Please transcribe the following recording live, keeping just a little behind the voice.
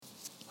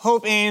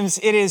Hope Ames,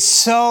 it is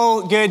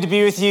so good to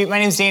be with you. My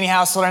name is Danny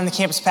Household. I'm the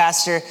campus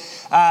pastor.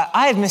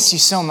 I have missed you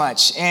so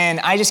much,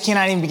 and I just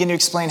cannot even begin to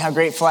explain how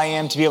grateful I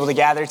am to be able to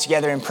gather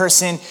together in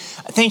person.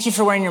 Thank you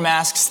for wearing your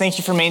masks. Thank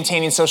you for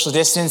maintaining social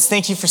distance.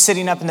 Thank you for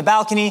sitting up in the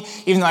balcony,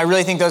 even though I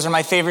really think those are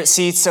my favorite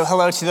seats. So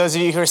hello to those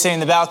of you who are sitting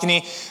in the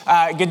balcony.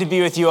 Good to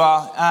be with you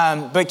all.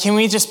 But can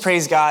we just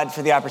praise God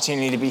for the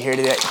opportunity to be here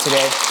today?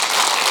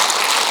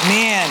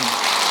 Man.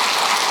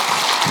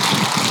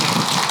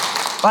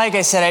 Like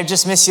I said, I've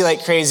just missed you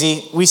like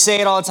crazy. We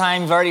say it all the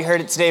time. You've already heard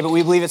it today, but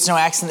we believe it's no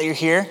accident that you're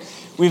here.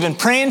 We've been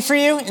praying for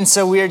you, and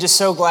so we are just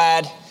so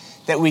glad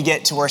that we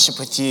get to worship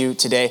with you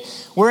today.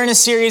 We're in a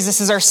series. This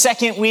is our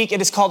second week.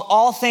 It is called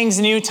All Things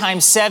New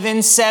times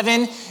 7.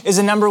 7 is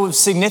a number with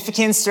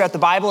significance throughout the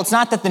Bible. It's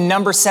not that the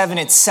number 7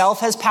 itself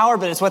has power,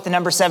 but it's what the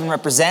number 7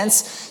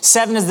 represents.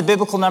 7 is the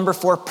biblical number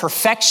for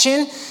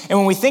perfection. And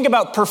when we think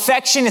about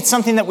perfection, it's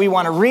something that we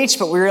want to reach,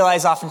 but we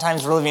realize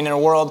oftentimes we're living in a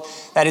world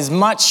that is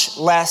much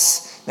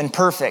less than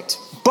perfect.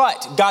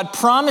 But God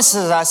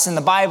promises us in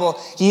the Bible,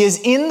 He is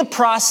in the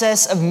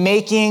process of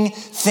making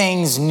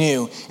things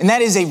new. And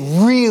that is a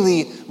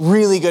really,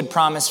 really good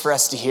promise for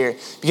us to hear,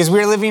 because we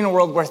are living in a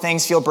world where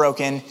things feel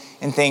broken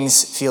and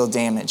things feel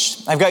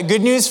damaged. I've got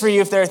good news for you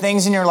if there are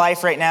things in your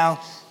life right now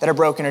that are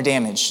broken or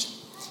damaged.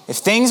 If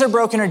things are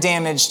broken or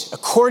damaged,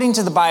 according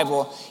to the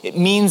Bible, it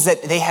means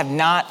that they have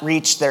not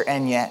reached their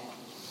end yet.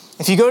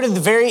 If you go to the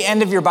very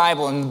end of your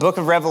Bible in the book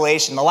of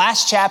Revelation, the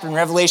last chapter in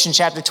Revelation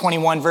chapter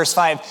 21, verse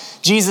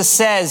 5, Jesus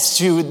says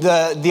to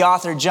the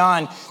author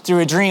John through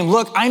a dream,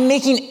 look, I'm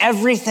making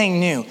everything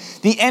new.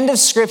 The end of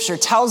Scripture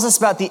tells us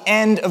about the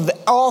end of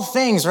all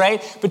things,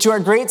 right? But to our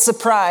great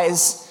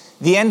surprise,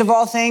 the end of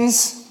all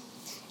things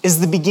is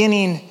the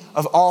beginning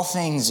of all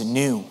things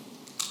new.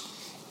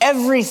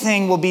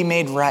 Everything will be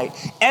made right.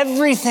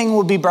 Everything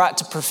will be brought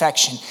to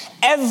perfection.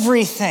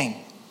 Everything.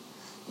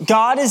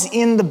 God is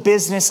in the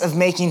business of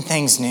making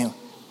things new.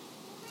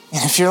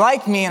 And if you're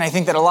like me, and I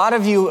think that a lot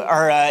of you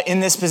are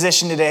in this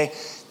position today,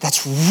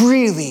 that's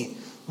really,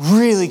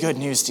 really good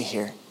news to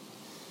hear.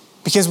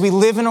 Because we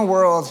live in a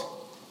world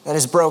that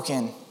is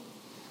broken.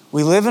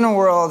 We live in a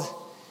world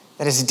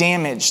that is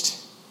damaged.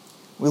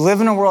 We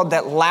live in a world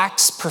that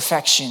lacks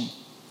perfection.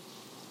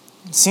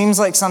 It seems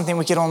like something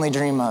we could only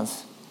dream of.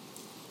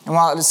 And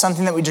while it is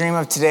something that we dream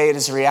of today, it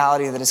is a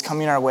reality that is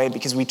coming our way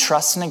because we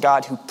trust in a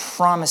God who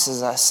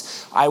promises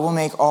us, I will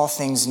make all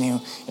things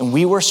new. And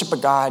we worship a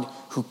God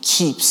who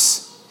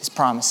keeps His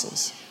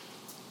promises.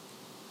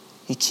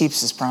 He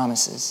keeps His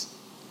promises.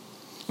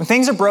 When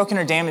things are broken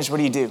or damaged, what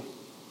do?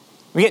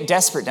 We get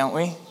desperate, don't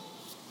we?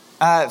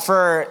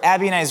 For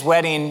Abby and I's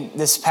wedding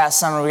this past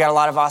summer, we got a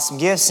lot of awesome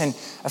gifts, and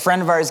a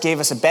friend of ours gave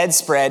us a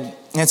bedspread.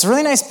 And it's a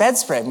really nice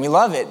bedspread, and we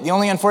love it. The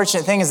only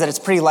unfortunate thing is that it's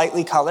pretty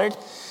lightly colored.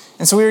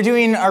 And so we were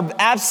doing our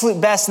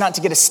absolute best not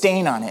to get a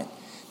stain on it,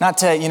 not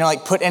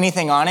to, put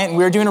anything on it. And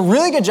we were doing a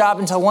really good job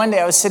until one day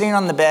I was sitting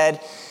on the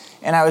bed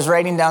and I was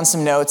writing down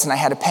some notes and I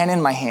had a pen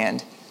in my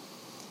hand.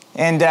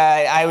 And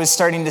I was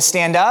starting to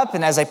stand up,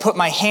 and as I put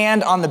my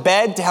hand on the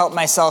bed to help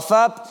myself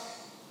up,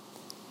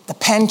 the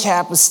pen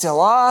cap was still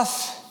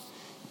off.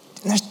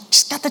 And there's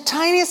just got the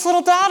tiniest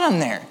little dot on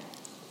there.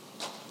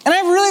 And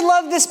I really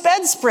love this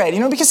bedspread,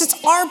 because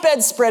it's our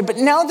bedspread, but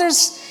now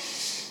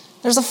there's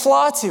a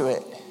flaw to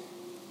it.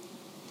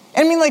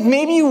 And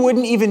maybe you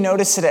wouldn't even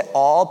notice it at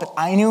all, but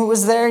I knew it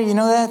was there. You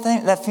know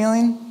that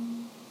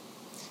feeling?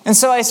 And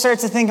so I start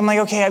to think, I'm like,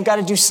 okay, I've got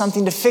to do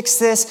something to fix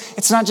this.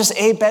 It's not just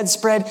a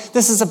bedspread.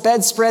 This is a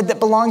bedspread that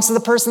belongs to the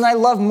person I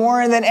love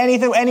more than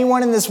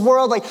anyone in this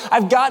world.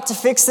 I've got to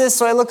fix this.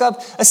 So I look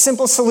up a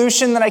simple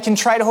solution that I can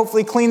try to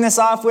hopefully clean this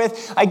off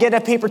with. I get a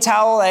paper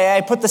towel.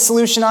 I put the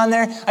solution on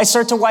there. I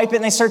start to wipe it,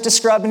 and I start to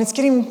scrub, and it's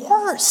getting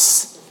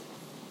worse.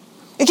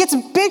 It gets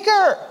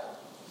bigger.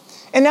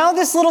 And now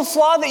this little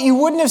flaw that you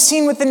wouldn't have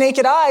seen with the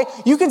naked eye,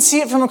 you can see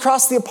it from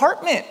across the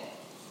apartment.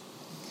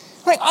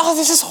 I'm like, oh,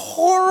 this is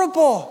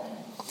horrible.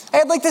 I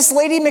had this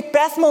Lady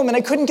Macbeth moment.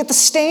 I couldn't get the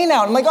stain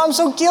out. I'm like, oh, I'm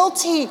so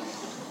guilty.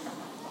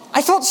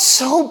 I felt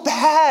so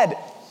bad.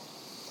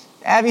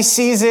 Abby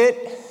sees it,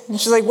 and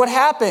she's like, what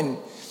happened?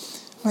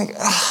 I'm like,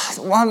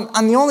 well,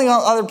 I'm the only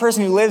other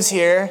person who lives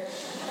here.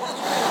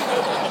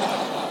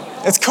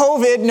 It's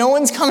COVID. No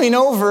one's coming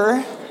over.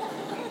 And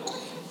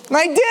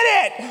I did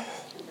it.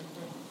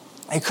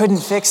 I couldn't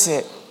fix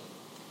it.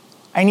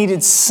 I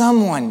needed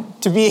someone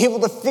to be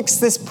able to fix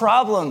this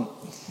problem.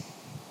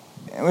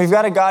 And we've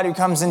got a God who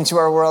comes into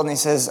our world and He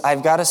says,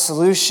 I've got a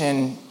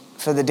solution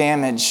for the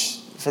damage,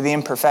 for the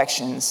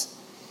imperfections.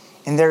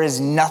 And there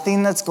is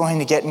nothing that's going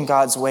to get in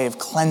God's way of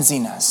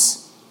cleansing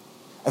us,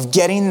 of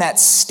getting that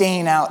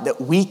stain out that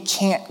we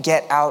can't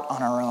get out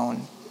on our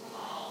own.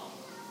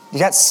 You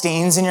got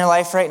stains in your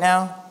life right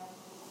now?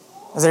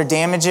 Is there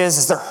damages?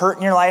 Is there hurt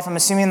in your life? I'm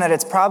assuming that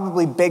it's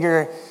probably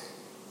bigger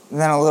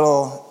than a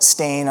little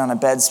stain on a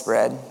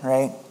bedspread,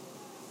 right?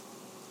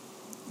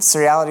 It's the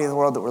reality of the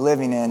world that we're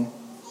living in.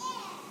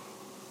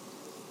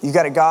 You've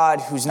got a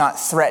God who's not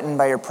threatened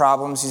by your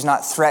problems, who's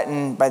not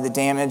threatened by the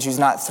damage, who's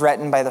not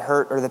threatened by the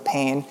hurt or the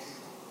pain.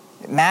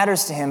 It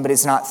matters to Him, but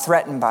He's not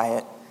threatened by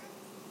it.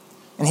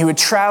 and he would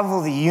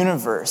travel the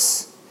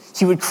universe.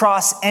 He would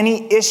cross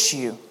any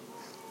issue,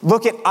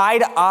 look it eye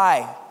to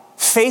eye,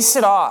 face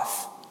it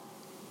off,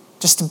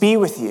 just to be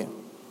with you.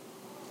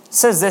 It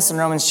says this in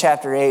Romans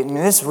chapter 8, and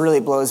this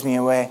really blows me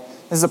away.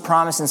 This is a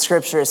promise in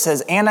Scripture. It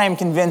says, "And I am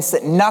convinced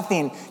that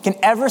nothing can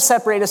ever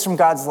separate us from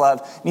God's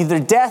love, neither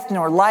death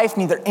nor life,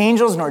 neither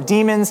angels nor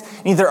demons,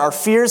 neither our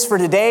fears for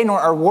today nor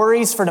our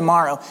worries for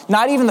tomorrow.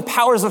 Not even the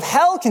powers of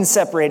hell can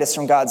separate us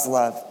from God's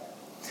love."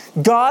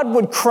 God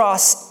would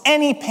cross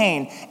any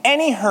pain,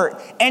 any hurt,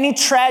 any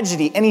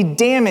tragedy, any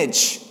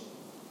damage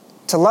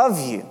to love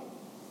you.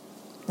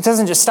 It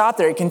doesn't just stop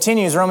there. It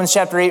continues. Romans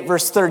chapter 8,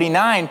 verse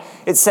 39,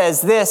 it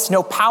says this,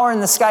 "No power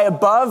in the sky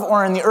above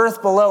or in the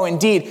earth below.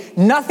 Indeed,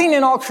 nothing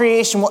in all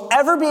creation will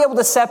ever be able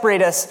to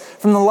separate us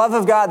from the love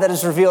of God that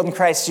is revealed in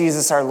Christ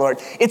Jesus our Lord."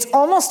 It's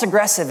almost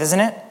aggressive, isn't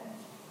it?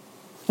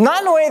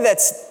 Not in a way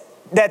that's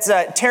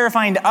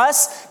terrifying to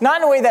us,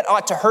 not in a way that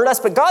ought to hurt us,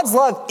 but God's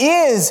love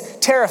is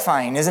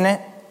terrifying, isn't it?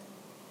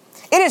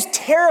 It is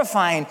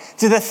terrifying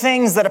to the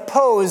things that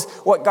oppose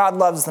what God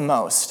loves the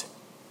most.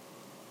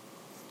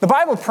 The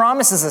Bible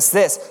promises us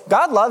this: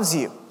 God loves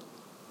you.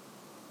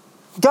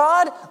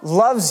 God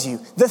loves you.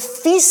 The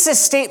thesis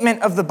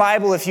statement of the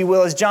Bible, if you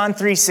will, is John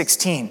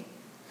 3:16.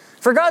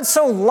 "For God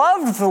so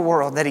loved the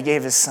world that he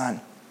gave his son."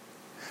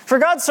 For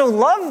God so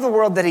loved the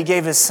world that he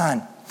gave his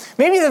son.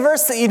 Maybe the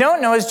verse that you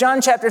don't know is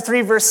John chapter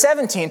 3, verse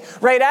 17.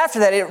 Right after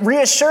that, it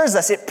reassures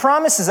us, it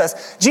promises us,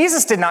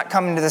 Jesus did not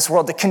come into this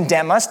world to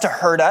condemn us, to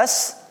hurt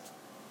us.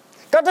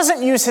 God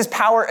doesn't use his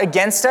power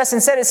against us.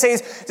 Instead, it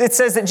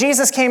says that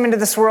Jesus came into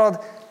this world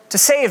to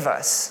save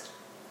us.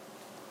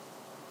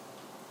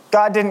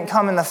 God didn't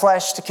come in the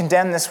flesh to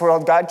condemn this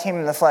world. God came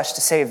in the flesh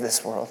to save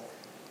this world.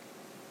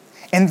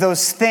 And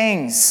those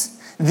things,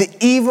 the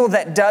evil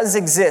that does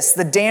exist,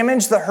 the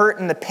damage, the hurt,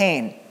 and the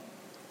pain,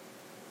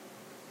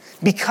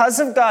 because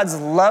of God's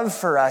love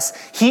for us,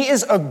 he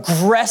is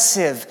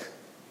aggressive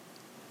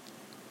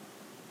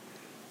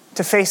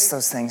to face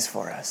those things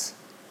for us.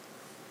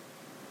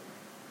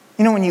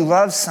 You know, when you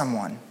love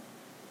someone,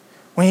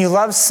 when you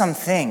love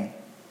something,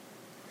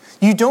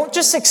 you don't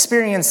just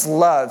experience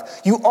love,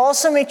 you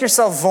also make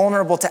yourself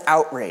vulnerable to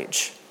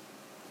outrage.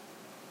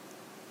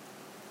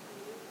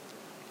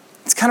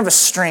 It's kind of a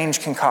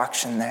strange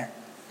concoction there.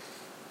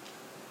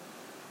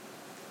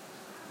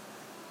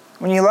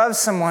 When you love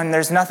someone,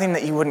 there's nothing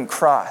that you wouldn't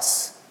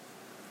cross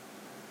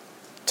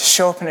to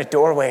show up in a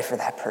doorway for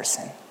that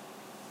person.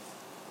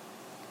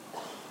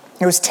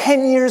 It was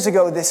 10 years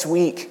ago this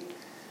week.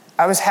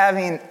 I was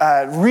having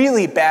a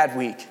really bad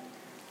week.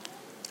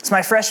 It's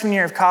my freshman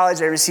year of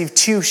college. I received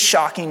 2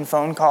 shocking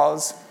phone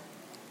calls.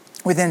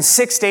 Within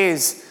 6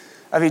 days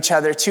of each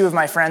other, 2 of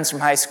my friends from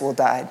high school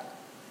died.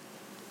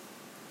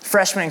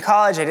 Freshman in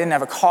college, I didn't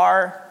have a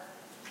car.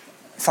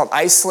 I felt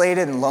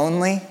isolated and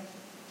lonely.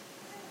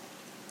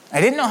 I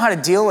didn't know how to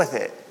deal with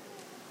it.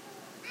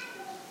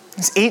 I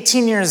was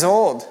 18 years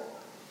old.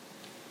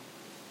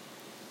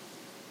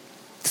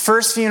 The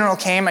first funeral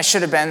came, I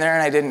should have been there,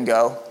 and I didn't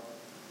go.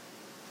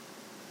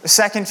 The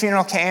second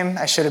funeral came,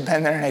 I should have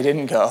been there, and I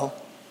didn't go.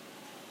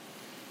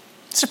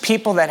 These are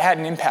people that had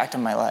an impact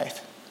on my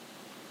life.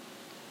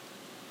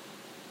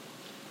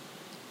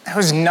 I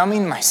was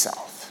numbing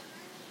myself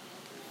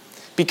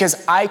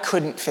because I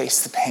couldn't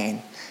face the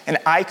pain and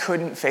I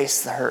couldn't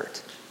face the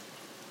hurt.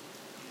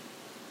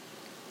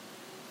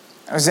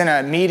 I was in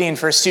a meeting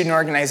for a student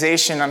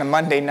organization on a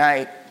Monday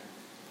night.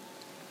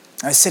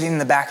 I was sitting in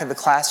the back of the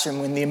classroom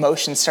when the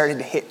emotions started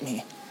to hit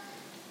me.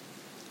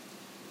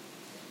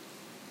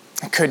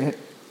 I couldn't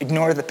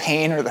ignore the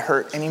pain or the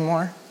hurt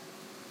anymore.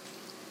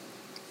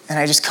 And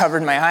I just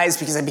covered my eyes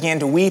because I began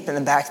to weep in the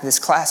back of this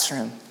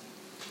classroom.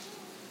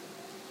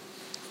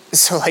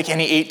 So like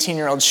any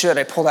 18-year-old should,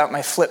 I pulled out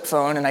my flip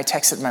phone and I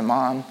texted my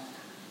mom.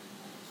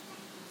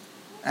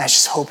 I was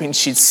just hoping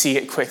she'd see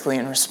it quickly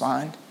and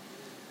respond.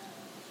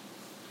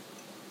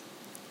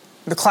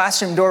 The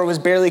classroom door was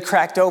barely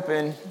cracked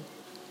open,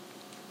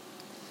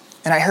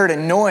 and I heard a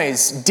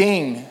noise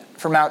ding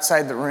from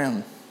outside the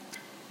room.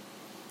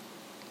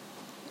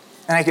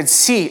 And I could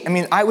see,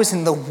 I was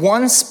in the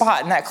one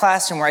spot in that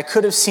classroom where I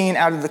could have seen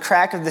out of the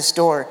crack of this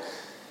door.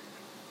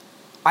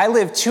 My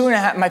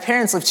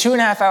parents live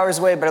 2.5 hours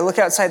away, but I look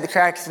outside the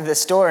crack of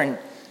this door and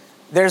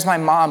there's my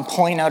mom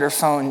pulling out her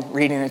phone,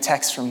 reading a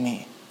text from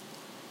me.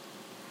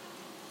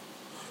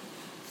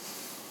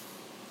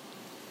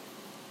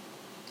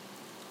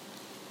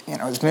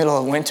 It was middle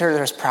of winter.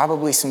 There was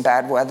probably some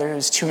bad weather. It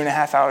was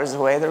 2.5 hours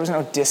away. There was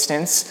no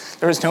distance.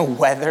 There was no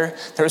weather.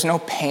 There was no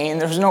pain.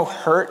 There was no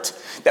hurt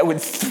that would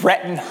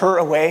threaten her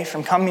away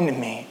from coming to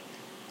me.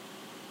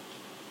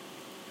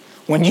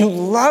 When you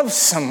love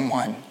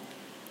someone,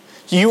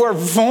 you are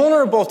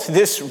vulnerable to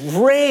this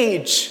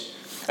rage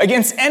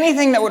against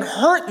anything that would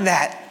hurt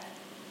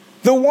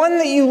the one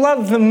that you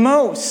love the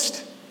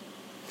most.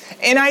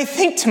 And I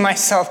think to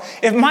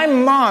myself, if my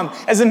mom,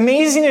 as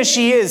amazing as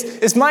she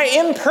is my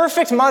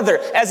imperfect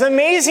mother, as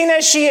amazing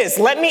as she is,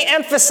 let me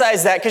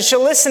emphasize that because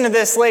she'll listen to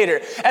this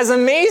later, as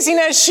amazing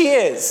as she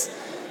is,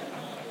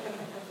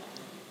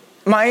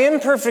 My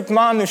imperfect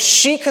mom, if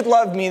she could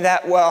love me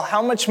that well,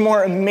 how much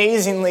more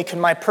amazingly could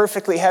my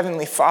perfectly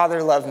heavenly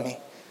Father love me?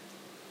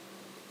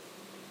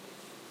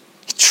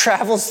 He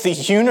travels the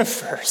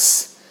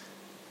universe.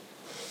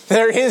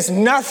 There is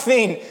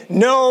nothing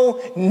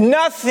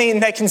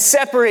that can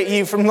separate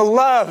you from the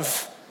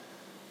love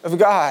of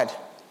God.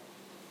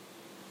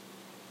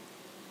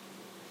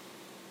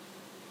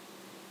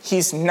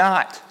 He's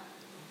not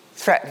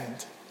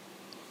threatened.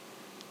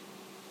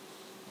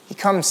 He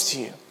comes to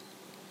you.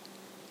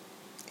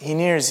 He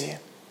nears you.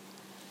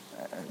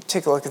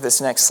 Take a look at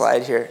this next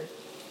slide here.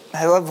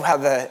 I love how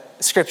the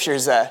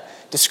scriptures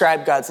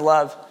describe God's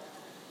love.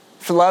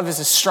 For love is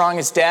as strong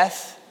as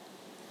death.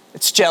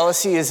 Its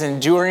jealousy is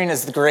enduring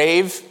as the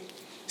grave.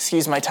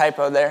 Excuse my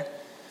typo there.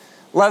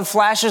 Love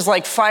flashes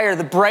like fire,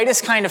 the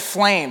brightest kind of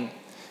flame.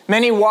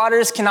 Many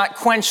waters cannot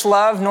quench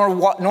love,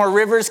 nor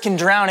rivers can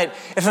drown it.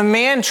 If a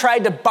man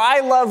tried to buy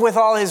love with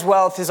all his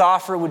wealth, his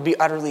offer would be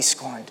utterly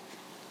scorned.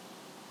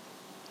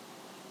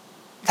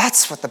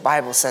 That's what the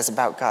Bible says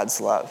about God's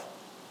love.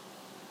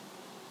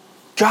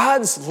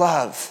 God's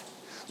love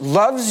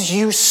loves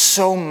you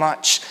so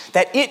much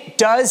that it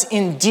does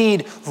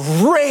indeed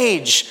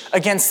rage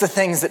against the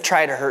things that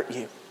try to hurt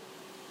you,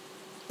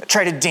 that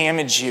try to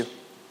damage you,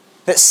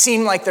 that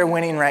seem like they're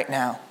winning right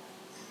now.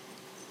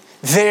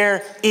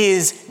 There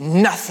is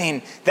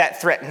nothing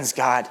that threatens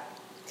God.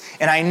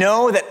 And I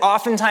know that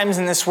oftentimes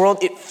in this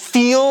world, it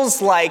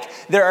feels like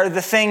there are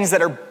the things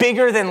that are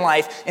bigger than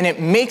life, and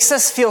it makes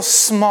us feel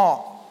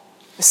small.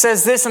 It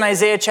says this in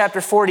Isaiah chapter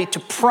 40 to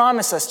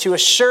promise us, to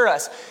assure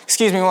us.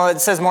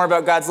 It says more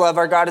about God's love.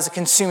 Our God is a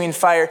consuming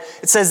fire.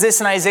 It says this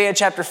in Isaiah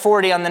chapter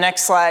 40 on the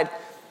next slide.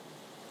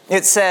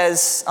 It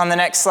says on the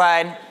next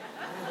slide,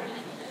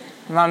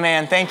 my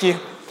man, thank you.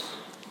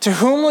 To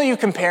whom will you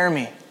compare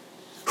me?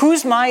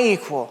 Who's my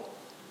equal?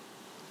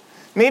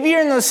 Maybe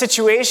you're in those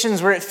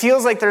situations where it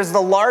feels like there's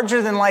the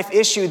larger than life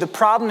issue, the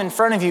problem in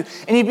front of you,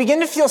 and you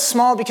begin to feel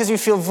small because you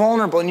feel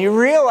vulnerable, and you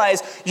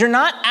realize you're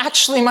not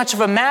actually much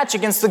of a match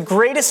against the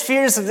greatest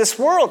fears of this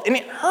world, and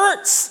it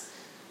hurts.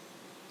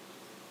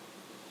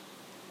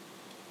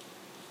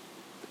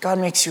 But God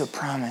makes you a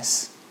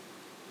promise.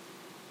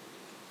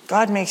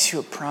 God makes you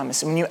a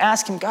promise. And when you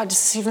ask him, God, does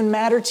this even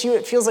matter to you?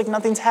 It feels like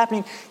nothing's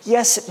happening.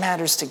 Yes, it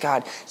matters to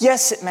God.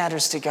 Yes, it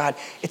matters to God.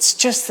 It's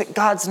just that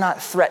God's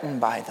not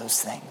threatened by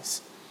those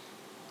things.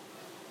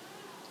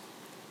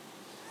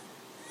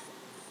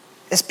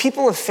 As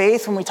people of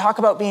faith, when we talk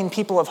about being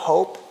people of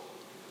hope,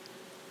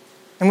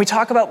 and we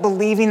talk about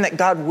believing that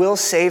God will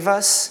save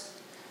us,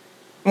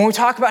 when we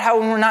talk about how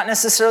when we're not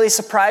necessarily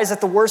surprised that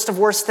the worst of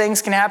worst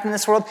things can happen in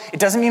this world, it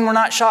doesn't mean we're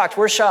not shocked.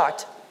 We're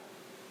shocked.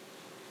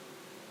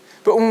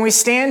 But when we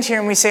stand here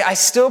and we say, I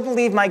still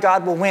believe my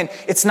God will win,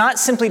 it's not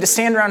simply to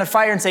stand around a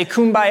fire and say,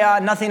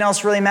 kumbaya, nothing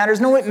else really matters.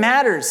 No, it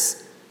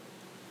matters.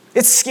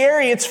 It's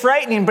scary, it's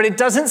frightening, but it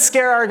doesn't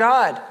scare our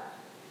God.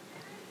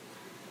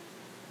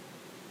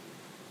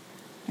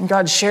 And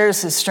God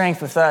shares his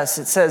strength with us.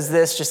 It says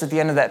this just at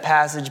the end of that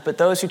passage, but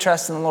those who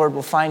trust in the Lord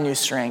will find new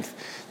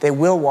strength. They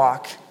will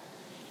walk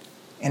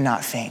and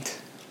not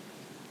faint.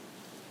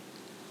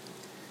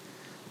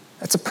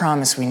 That's a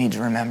promise we need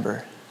to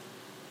remember,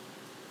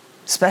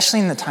 especially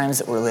in the times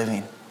that we're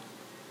living.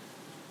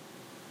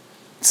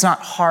 It's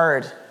not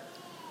hard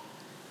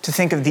to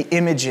think of the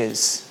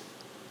images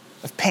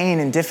of pain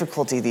and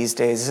difficulty these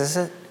days, is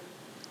it?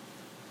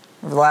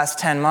 Over the last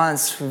 10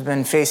 months, we've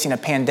been facing a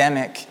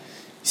pandemic.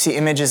 You see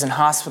images in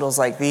hospitals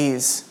like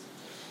these.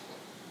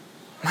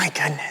 My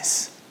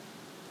goodness.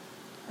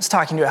 I was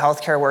talking to a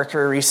healthcare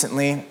worker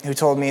recently who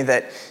told me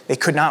that they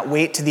could not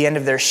wait to the end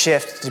of their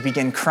shift to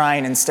begin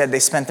crying. Instead, they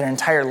spent their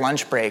entire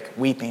lunch break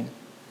weeping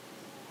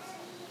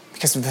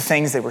because of the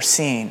things they were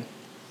seeing.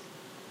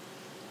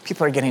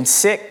 People are getting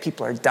sick.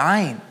 People are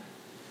dying.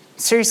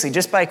 Seriously,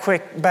 just by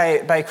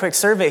a quick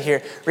survey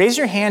here, raise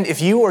your hand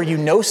if you or you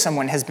know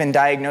someone has been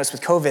diagnosed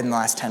with COVID in the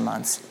last 10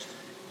 months.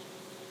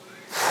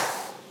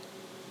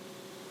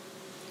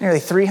 Nearly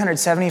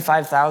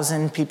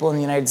 375,000 people in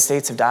the United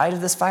States have died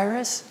of this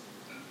virus.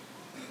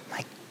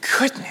 My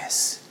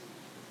goodness.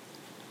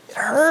 It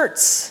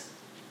hurts.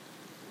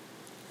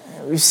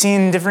 We've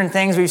seen different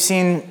things. We've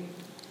seen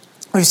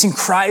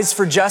cries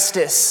for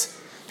justice.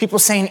 People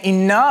saying,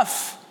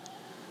 enough.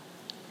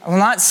 I will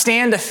not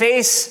stand to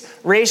face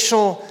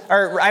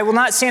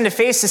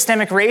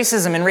systemic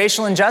racism and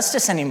racial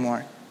injustice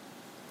anymore.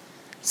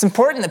 It's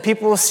important that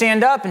people will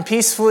stand up and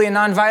peacefully and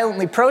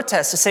nonviolently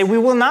protest to say, we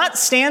will not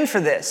stand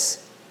for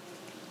this.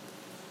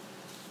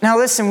 Now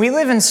listen, we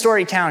live in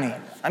Story County.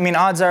 I mean,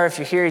 odds are if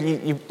you're here,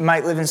 you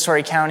might live in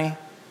Story County.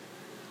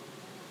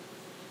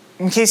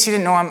 In case you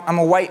didn't know, I'm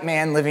a white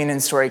man living in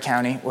Story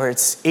County, where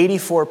it's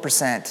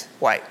 84%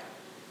 white.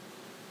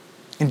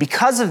 And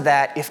because of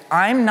that, if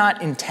I'm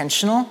not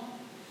intentional,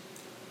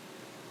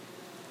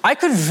 I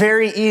could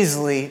very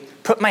easily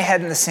put my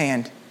head in the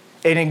sand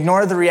and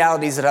ignore the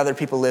realities that other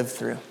people live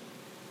through. I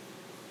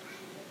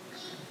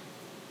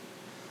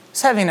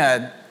was having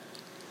a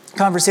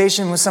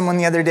conversation with someone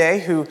the other day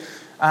who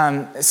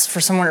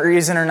For some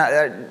reason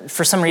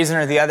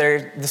or the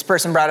other, this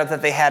person brought up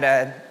that they had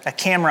a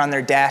camera on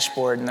their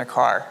dashboard in their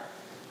car.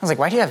 I was like,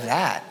 why do you have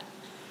that?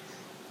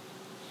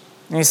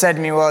 And he said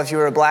to me, well, if you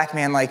were a black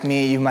man like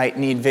me, you might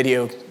need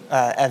video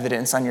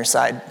evidence on your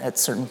side at a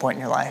certain point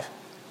in your life.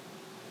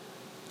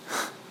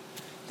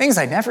 Things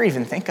I never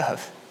even think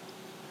of.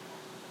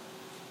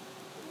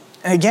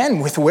 And again,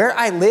 with where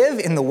I live,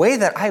 in the way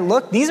that I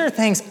look, these are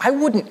things I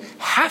wouldn't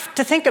have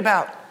to think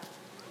about.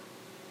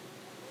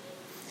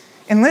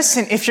 And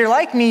listen, if you're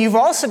like me, you've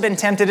also been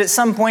tempted at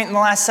some point in the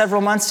last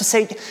several months to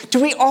say,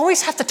 do we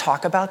always have to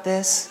talk about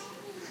this?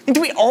 And do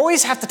we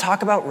always have to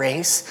talk about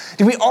race?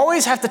 Do we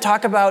always have to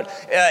talk about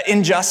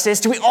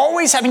injustice? Do we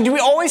always have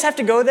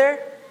to go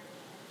there?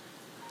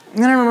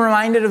 And then I'm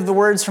reminded of the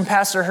words from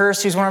Pastor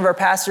Hurst, who's one of our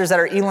pastors at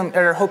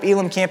our Hope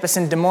Elam campus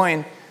in Des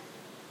Moines,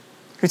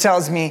 who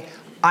tells me,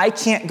 I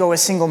can't go a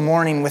single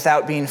morning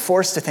without being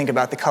forced to think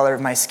about the color of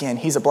my skin.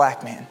 He's a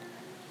black man.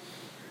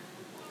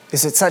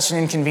 Is it such an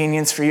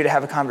inconvenience for you to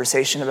have a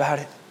conversation about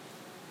it?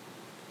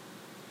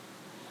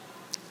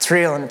 It's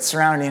real and it's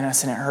surrounding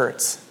us and it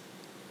hurts.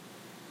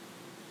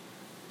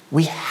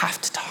 We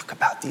have to talk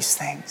about these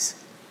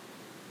things.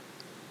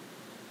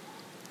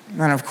 And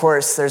then, of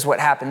course, there's what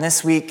happened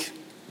this week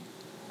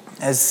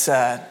as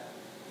there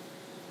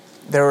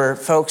were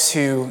folks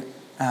who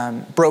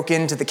broke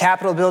into the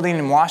Capitol building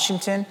in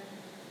Washington.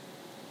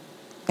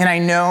 And I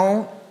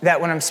know that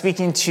when I'm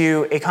speaking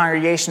to a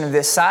congregation of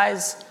this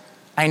size,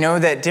 I know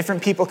that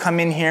different people come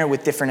in here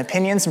with different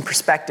opinions and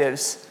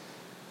perspectives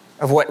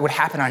of what would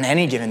happen on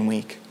any given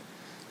week.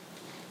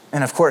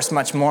 And of course,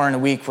 much more in a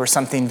week where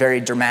something very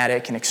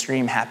dramatic and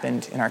extreme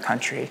happened in our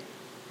country.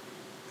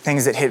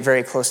 Things that hit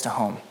very close to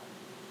home.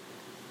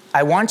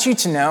 I want you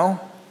to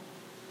know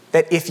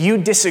that if you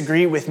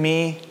disagree with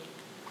me,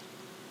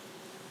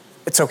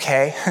 it's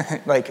okay.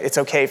 It's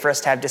okay for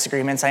us to have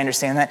disagreements. I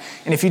understand that.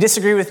 And if you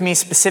disagree with me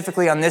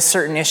specifically on this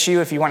certain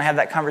issue, if you want to have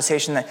that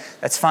conversation,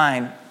 that's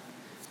fine.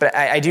 But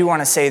I do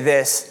want to say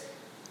this.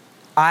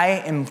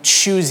 I am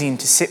choosing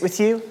to sit with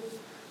you.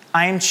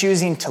 I am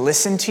choosing to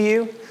listen to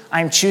you.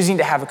 I am choosing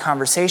to have a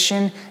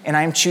conversation. And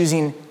I am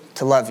choosing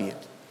to love you.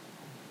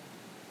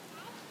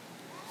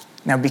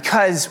 Now,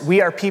 because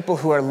we are people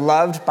who are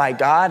loved by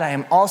God, I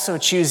am also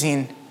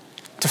choosing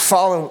to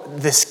follow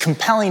this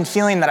compelling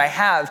feeling that I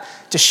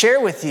have to share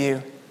with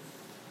you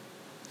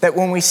that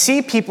when we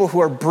see people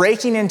who are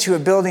breaking into a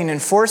building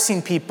and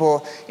forcing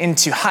people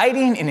into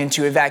hiding and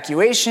into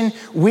evacuation,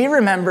 we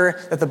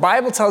remember that the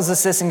Bible tells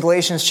us this in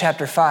Galatians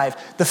chapter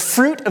 5. The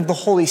fruit of the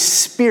Holy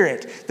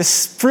Spirit, the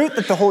fruit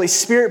that the Holy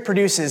Spirit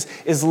produces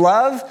is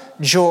love,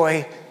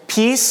 joy,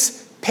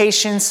 peace,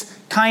 patience,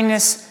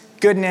 kindness,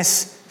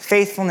 goodness,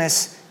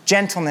 faithfulness,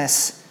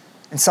 gentleness,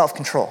 and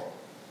self-control.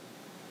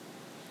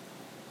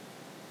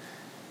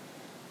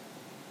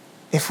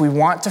 If we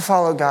want to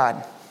follow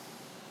God,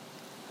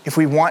 if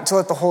we want to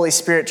let the Holy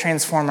Spirit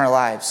transform our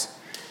lives,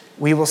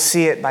 we will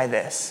see it by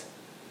this: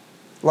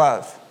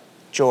 love,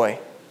 joy,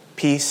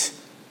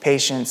 peace,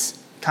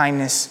 patience,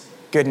 kindness,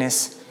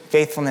 goodness,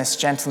 faithfulness,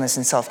 gentleness,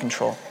 and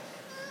self-control.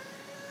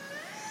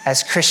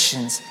 As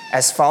Christians,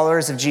 as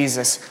followers of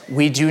Jesus,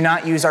 we do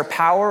not use our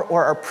power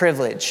or our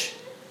privilege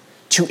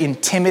to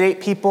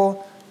intimidate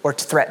people or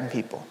to threaten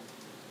people.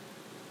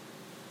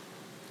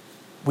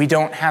 We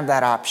don't have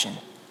that option.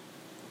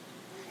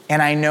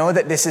 And I know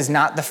that this is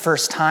not the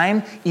first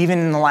time, even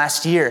in the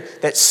last year,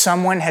 that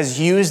someone has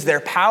used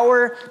their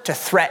power to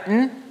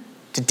threaten,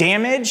 to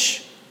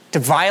damage, to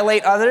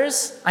violate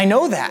others. I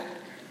know that.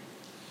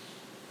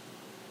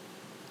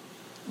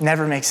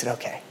 Never makes it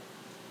okay.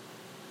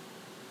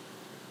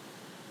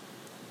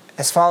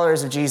 As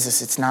followers of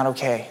Jesus, it's not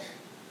okay.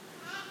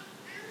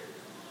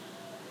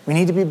 We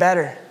need to be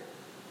better.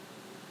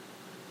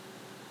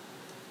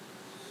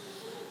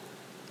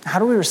 How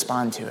do we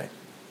respond to it?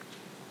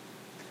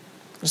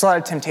 There's a lot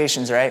of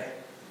temptations, right?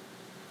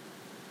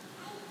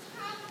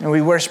 And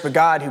we worship a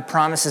God who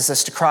promises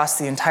us to cross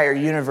the entire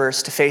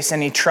universe to face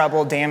any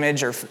trouble,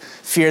 damage, or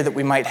fear that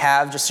we might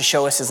have just to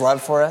show us his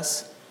love for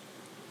us.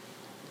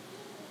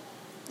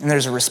 And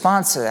there's a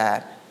response to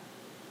that.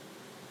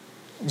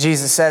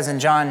 Jesus says in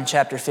John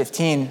chapter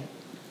 15,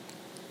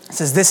 it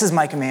says, "This is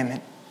my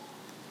commandment.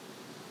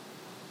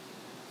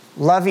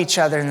 Love each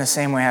other in the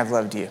same way I've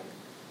loved you."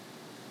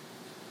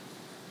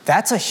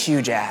 That's a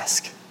huge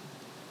ask.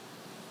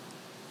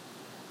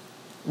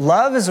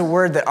 Love is a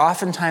word that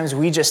oftentimes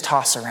we just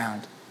toss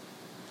around.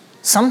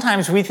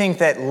 Sometimes we think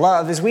that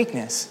love is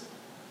weakness.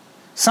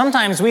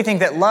 Sometimes we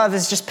think that love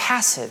is just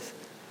passive.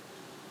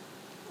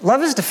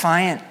 Love is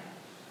defiant.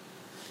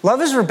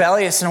 Love is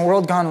rebellious in a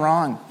world gone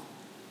wrong.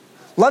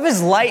 Love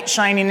is light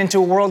shining into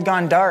a world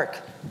gone dark.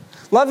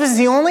 Love is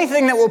the only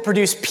thing that will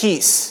produce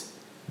peace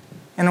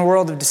in a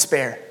world of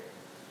despair.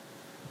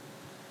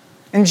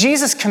 And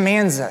Jesus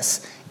commands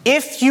us,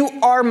 if you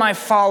are my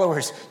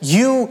followers,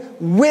 you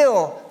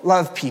will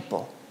love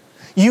people.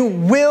 You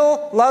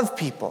will love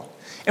people.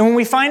 And when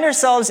we find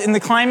ourselves in the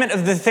climate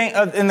of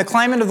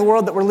the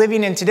world that we're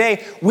living in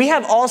today, we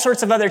have all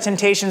sorts of other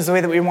temptations the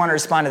way that we want to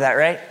respond to that,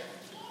 right?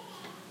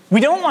 We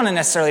don't want to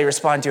necessarily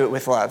respond to it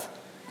with love.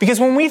 Because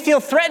when we feel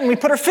threatened, we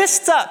put our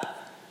fists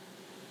up.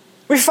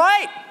 We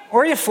fight,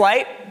 or you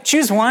flight.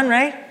 Choose one,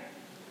 right?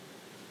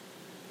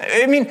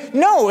 I mean,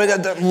 no,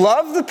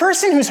 love the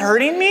person who's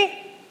hurting me.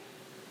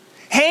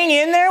 Hang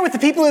in there with the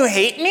people who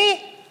hate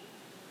me.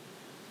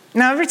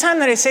 Now, every time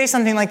that I say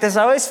something like this,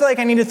 I always feel like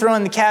I need to throw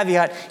in the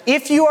caveat.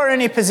 If you are in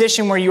a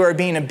position where you are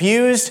being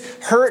abused,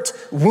 hurt,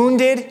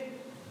 wounded,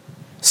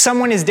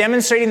 someone is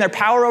demonstrating their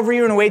power over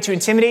you in a way to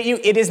intimidate you,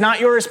 it is not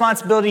your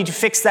responsibility to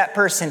fix that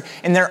person.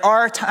 And there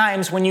are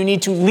times when you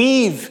need to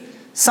leave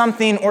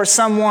something or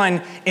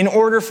someone in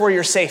order for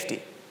your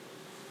safety.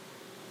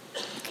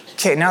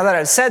 Okay, now that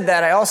I've said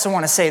that, I also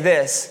want to say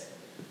this.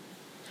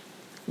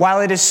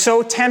 While it is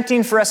so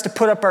tempting for us to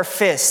put up our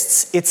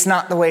fists, it's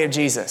not the way of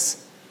Jesus.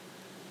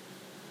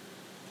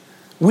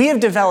 We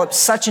have developed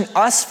such an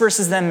us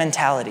versus them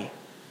mentality.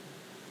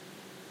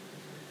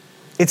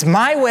 It's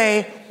my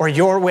way or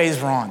your way is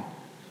wrong.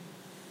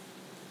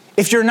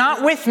 If you're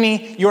not with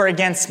me, you're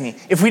against me.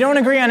 If we don't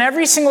agree on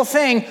every single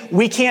thing,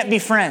 we can't be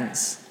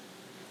friends.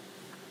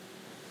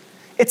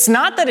 It's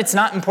not that it's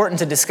not important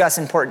to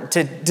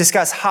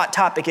discuss hot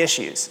topic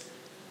issues.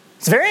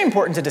 It's very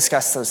important to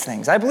discuss those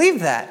things. I believe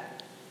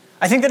that.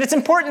 I think that it's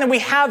important that we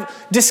have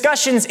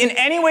discussions in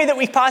any way that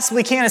we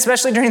possibly can,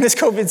 especially during this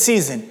COVID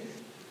season.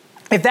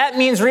 If that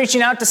means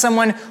reaching out to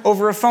someone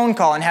over a phone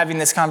call and having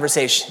this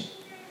conversation.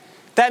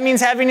 If that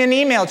means having an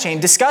email chain,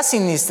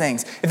 discussing these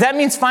things. If that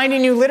means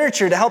finding new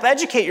literature to help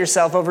educate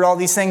yourself over all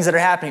these things that are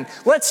happening.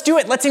 Let's do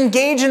it. Let's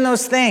engage in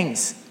those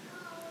things.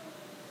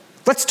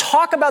 Let's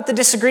talk about the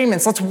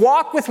disagreements. Let's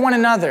walk with one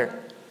another.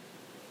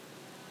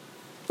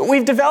 But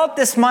we've developed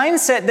this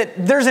mindset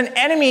that there's an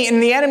enemy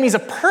and the enemy's a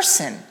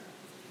person.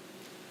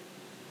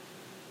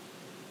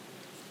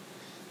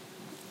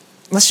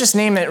 Let's just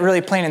name it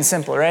really plain and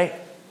simple, right?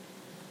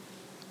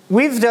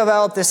 We've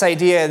developed this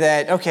idea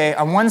that, okay,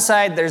 on one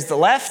side there's the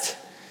left,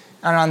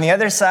 and on the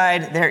other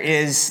side there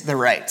is the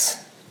right.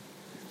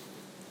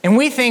 And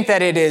we think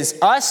that it is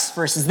us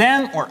versus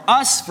them, or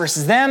us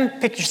versus them,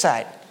 pick your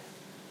side.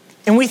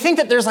 And we think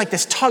that there's like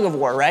this tug of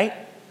war, right?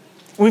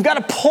 We've got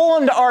to pull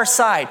them to our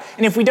side,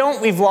 and if we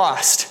don't, we've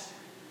lost.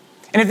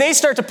 And if they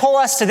start to pull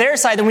us to their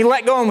side, then we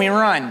let go and we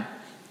run.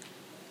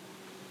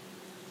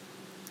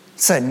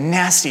 It's a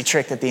nasty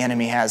trick that the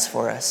enemy has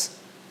for us.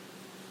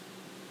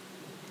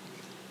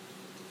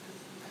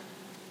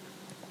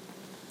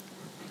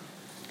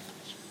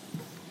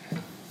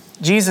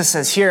 Jesus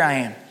says, here I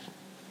am.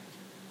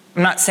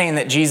 I'm not saying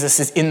that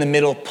Jesus is in the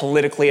middle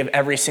politically of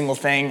every single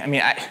thing. I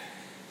mean,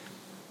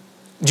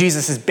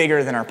 Jesus is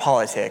bigger than our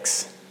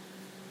politics.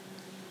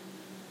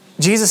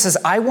 Jesus says,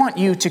 I want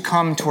you to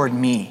come toward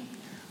me.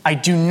 I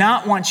do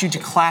not want you to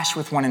clash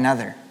with one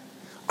another.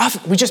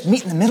 Often we just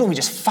meet in the middle, we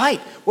just fight.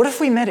 What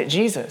if we met at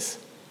Jesus?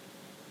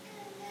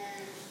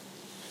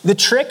 The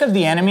trick of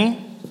the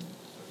enemy,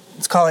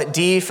 let's call it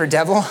D for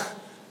devil,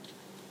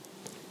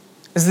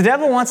 is the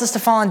devil wants us to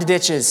fall into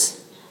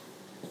ditches.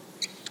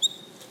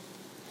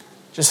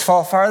 Just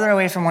fall farther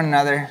away from one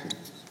another,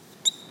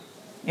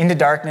 into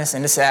darkness,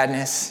 into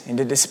sadness,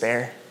 into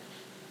despair.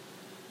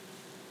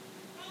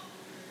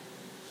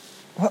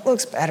 What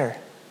looks better?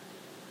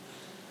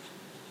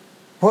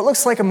 What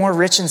looks like a more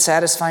rich and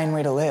satisfying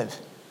way to live?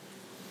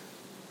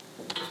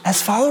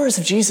 As followers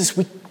of Jesus,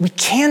 we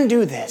can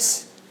do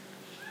this.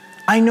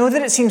 I know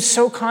that it seems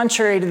so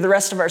contrary to the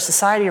rest of our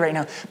society right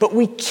now, but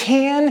we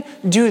can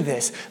do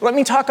this. Let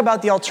me talk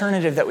about the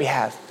alternative that we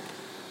have.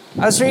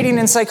 I was reading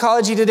in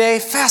Psychology Today,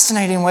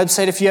 fascinating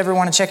website if you ever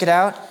want to check it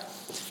out.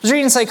 I was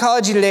reading in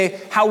Psychology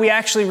Today how we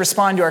actually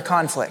respond to our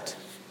conflict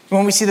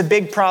when we see the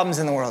big problems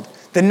in the world.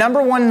 The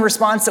number one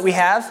response that we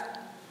have,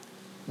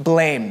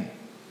 blame.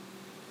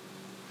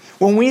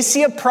 When we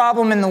see a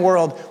problem in the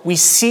world, we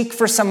seek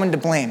for someone to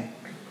blame.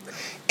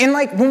 And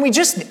when we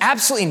just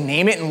absolutely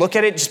name it and look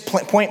at it just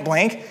point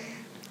blank,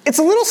 it's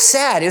a little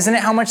sad, isn't it,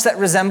 how much that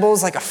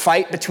resembles like a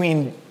fight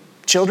between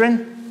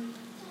children?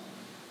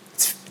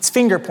 It's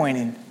finger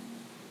pointing.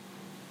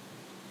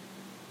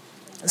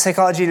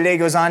 Psychology Today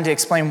goes on to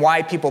explain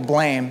why people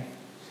blame.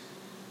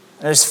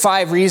 There's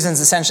 5 reasons,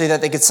 essentially,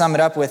 that they could sum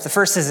it up with. The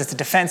first is it's a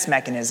defense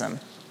mechanism.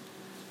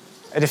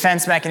 A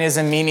defense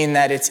mechanism meaning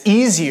that it's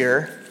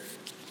easier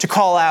to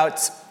call out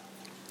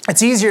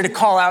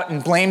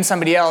and blame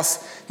somebody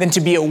else than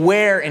to be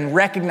aware and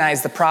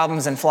recognize the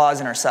problems and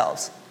flaws in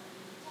ourselves.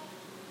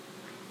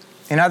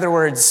 In other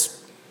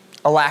words,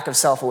 a lack of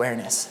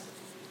self-awareness.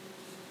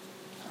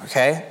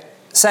 Okay?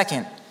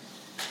 Second,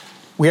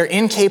 we are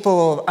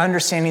incapable of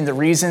understanding the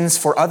reasons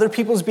for other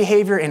people's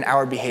behavior and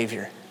our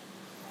behavior.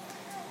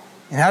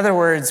 In other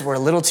words, we're a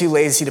little too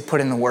lazy to put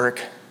in the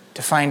work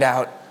to find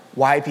out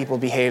why people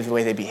behave the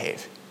way they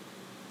behave.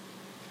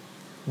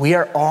 We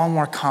are all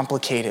more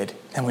complicated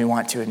than we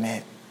want to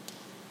admit.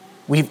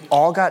 We've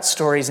all got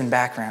stories and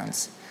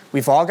backgrounds.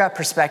 We've all got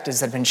perspectives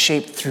that have been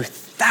shaped through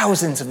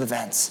thousands of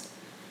events.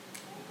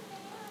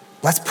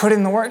 Let's put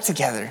in the work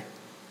together.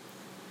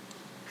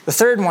 The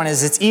third one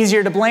is it's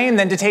easier to blame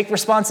than to take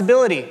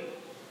responsibility.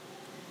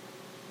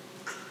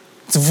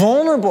 It's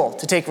vulnerable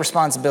to take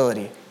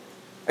responsibility.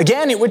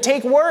 Again, it would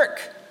take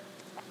work.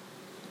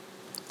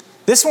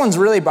 This one's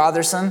really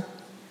bothersome.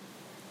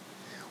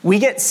 We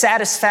get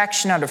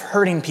satisfaction out of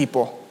hurting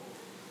people.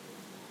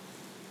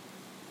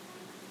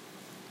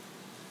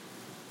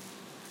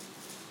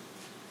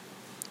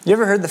 You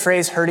ever heard the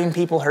phrase, hurting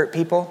people hurt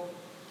people?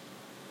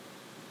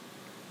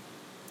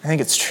 I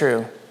think it's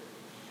true.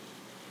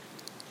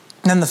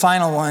 And then the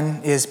final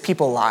one is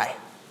people lie.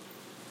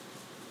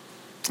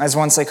 As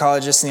one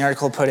psychologist in the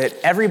article put it,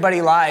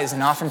 everybody lies,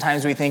 and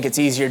oftentimes we think it's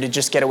easier to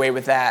just get away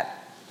with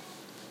that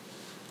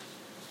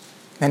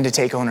than to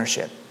take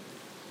ownership.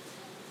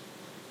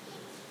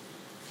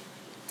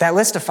 That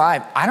list of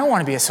 5, I don't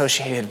want to be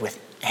associated with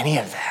any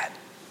of that.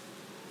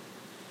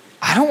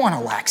 I don't want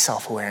to lack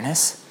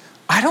self-awareness.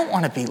 I don't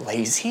want to be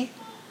lazy.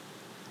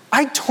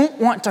 I don't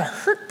want to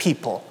hurt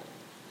people.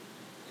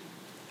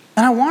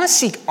 And I want to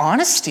seek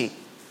honesty.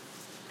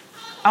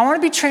 I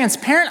want to be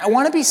transparent. I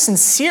want to be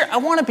sincere. I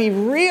want to be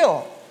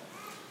real.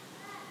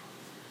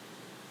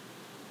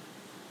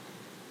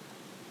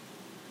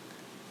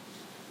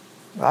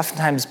 We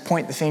oftentimes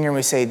point the finger and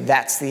we say,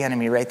 that's the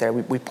enemy right there.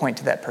 We point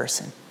to that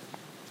person.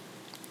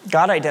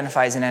 God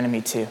identifies an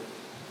enemy too.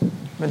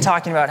 We've been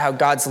talking about how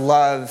God's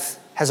love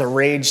has a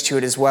rage to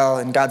it as well,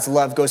 and God's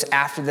love goes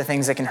after the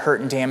things that can hurt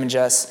and damage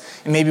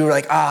us. And maybe we're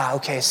like,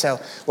 okay, so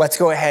let's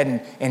go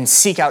ahead and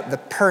seek out the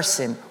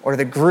person or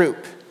the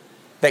group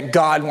that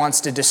God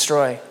wants to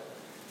destroy.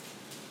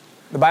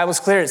 The Bible's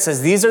clear. It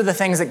says these are the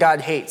things that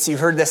God hates. You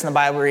heard this in the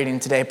Bible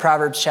reading today,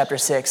 Proverbs chapter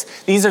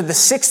 6. These are the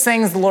 6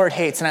 things the Lord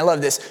hates, and I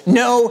love this.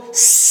 No,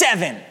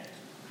 7.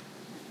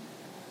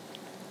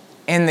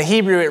 In the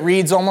Hebrew, it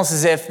reads almost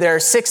as if there are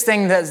 6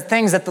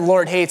 things that the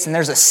Lord hates, and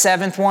there's a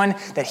 7th one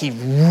that he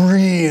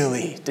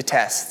really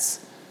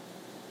detests.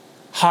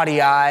 Haughty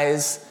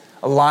eyes,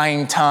 a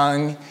lying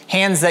tongue,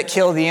 hands that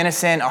kill the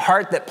innocent, a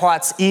heart that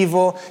plots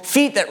evil,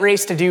 feet that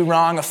race to do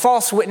wrong, a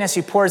false witness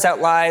who pours out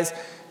lies,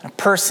 and a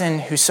person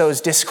who sows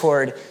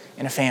discord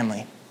in a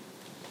family.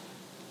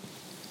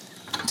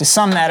 To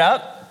sum that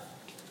up,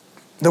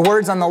 the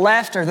words on the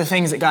left are the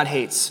things that God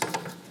hates.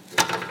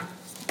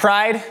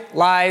 Pride,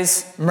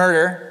 lies,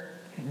 murder,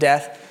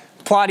 death,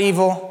 plot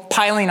evil,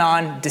 piling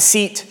on,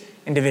 deceit,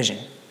 and division.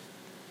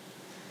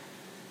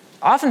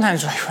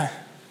 Oftentimes,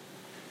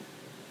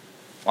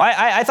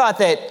 I thought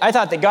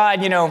that God,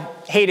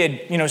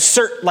 hated,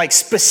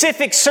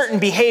 specific certain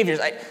behaviors.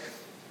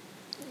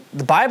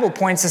 The Bible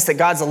points us that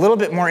God's a little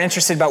bit more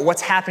interested about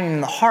what's happening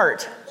in the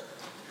heart.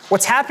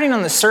 What's happening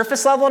on the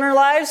surface level in our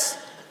lives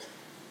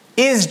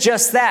is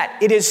just that.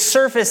 It is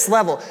surface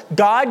level.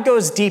 God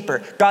goes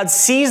deeper. God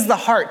sees the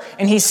heart,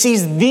 and he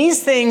sees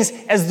these things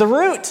as the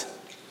root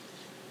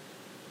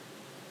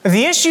of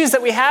the issues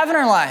that we have in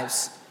our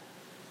lives.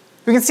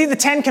 We can see the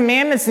 10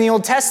 Commandments in the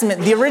Old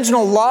Testament, the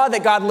original law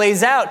that God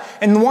lays out.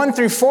 And 1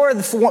 through 4,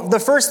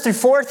 the first through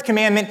 4th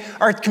commandment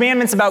are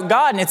commandments about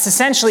God. And it's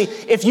essentially,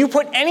 if you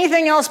put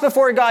anything else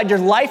before God, your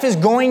life is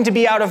going to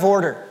be out of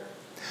order.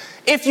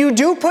 If you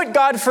do put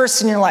God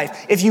first in your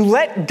life, if you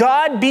let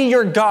God be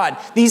your God,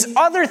 these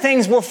other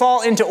things will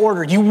fall into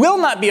order. You will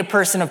not be a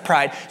person of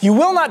pride. You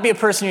will not be a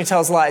person who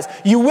tells lies.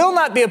 You will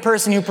not be a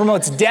person who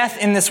promotes death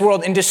in this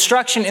world and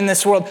destruction in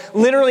this world,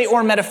 literally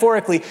or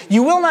metaphorically.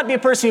 You will not be a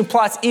person who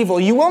plots evil.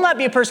 You will not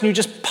be a person who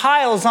just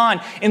piles on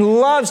and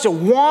loves to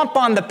whomp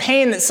on the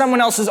pain that someone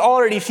else is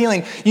already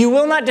feeling. You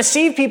will not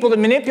deceive people to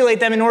manipulate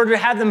them in order to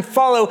have them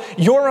follow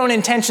your own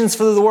intentions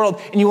for the world.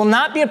 And you will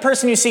not be a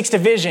person who seeks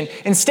division.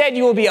 Instead,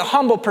 you will be a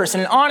humble person,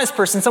 an honest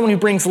person, someone who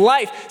brings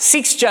life,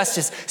 seeks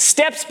justice,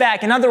 steps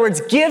back, in other words,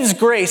 gives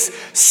grace,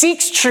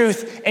 seeks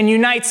truth, and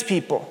unites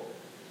people.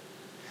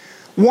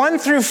 1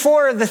 through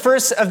 4 of the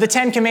first of the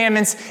 10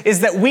 commandments is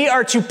that we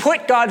are to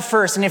put God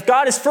first. And if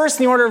God is first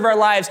in the order of our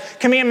lives,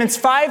 commandments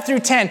 5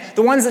 through 10,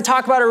 the ones that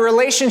talk about our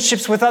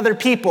relationships with other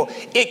people,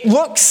 it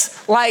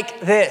looks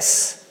like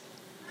this.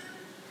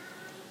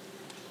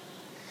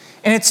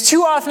 And it's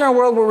too often in our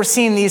world where we're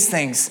seeing these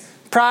things: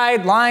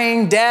 pride,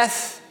 lying,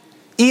 death,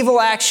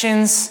 evil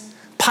actions,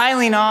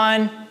 piling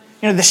on,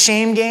 the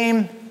shame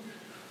game.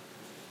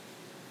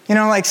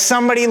 Like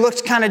somebody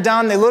looked kind of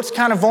dumb, they looked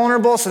kind of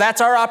vulnerable, so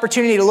that's our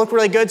opportunity to look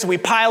really good, so we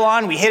pile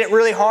on, we hit it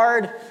really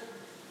hard.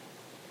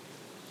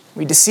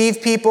 We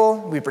deceive people,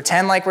 we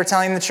pretend like we're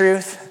telling the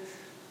truth.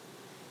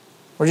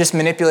 We're just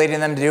manipulating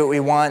them to do what we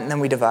want, and then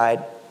we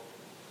divide.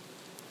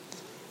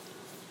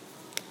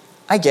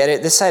 I get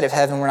it, this side of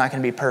heaven we're not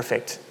going to be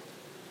perfect.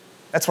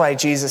 That's why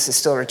Jesus is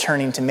still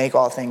returning to make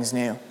all things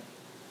new.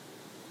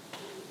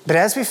 But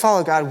as we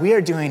follow God, we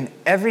are doing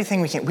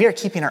everything we can. We are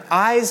keeping our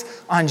eyes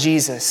on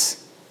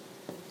Jesus.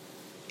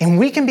 And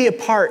we can be a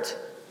part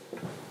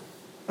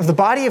of the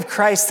body of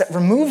Christ that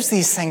removes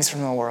these things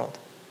from the world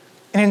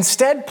and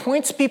instead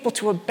points people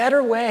to a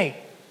better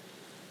way.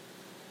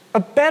 A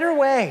better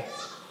way.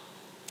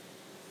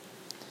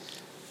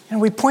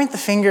 And we point the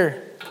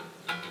finger.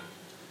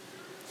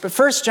 But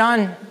 1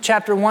 John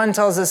chapter 1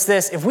 tells us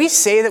this: if we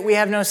say that we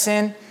have no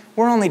sin,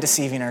 we're only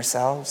deceiving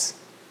ourselves.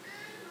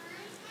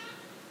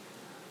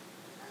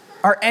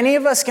 Are any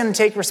of us going to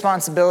take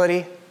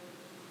responsibility?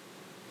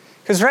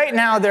 Because right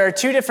now, there are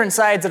two different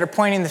sides that are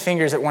pointing the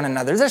fingers at one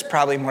another. There's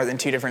probably more than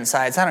two different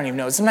sides. I don't even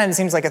know. Sometimes it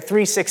seems like a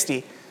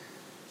 360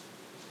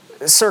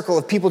 circle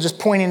of people just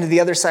pointing to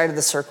the other side of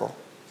the circle.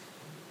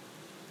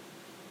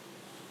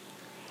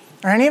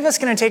 Are any of us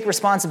going to take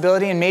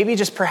responsibility and maybe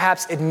just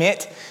perhaps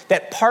admit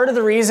that part of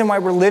the reason why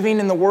we're living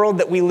in the world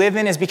that we live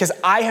in is because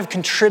I have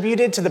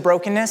contributed to the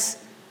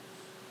brokenness?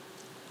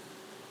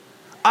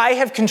 I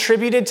have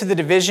contributed to the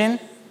division.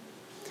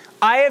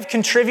 I have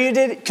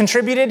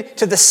contributed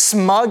to the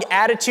smug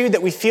attitude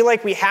that we feel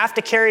like we have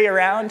to carry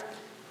around.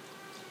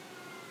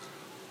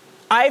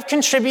 I've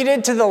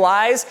contributed to the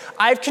lies.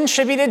 I've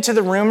contributed to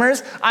the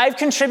rumors. I've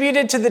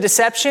contributed to the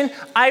deception.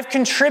 I've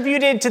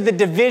contributed to the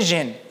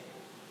division.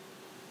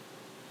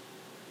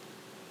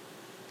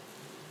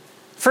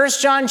 1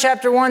 John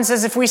chapter 1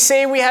 says, if we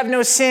say we have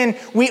no sin,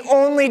 we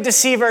only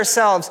deceive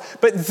ourselves.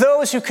 But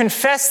those who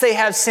confess they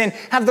have sin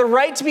have the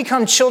right to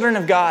become children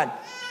of God.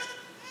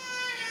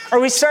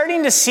 Are we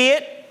starting to see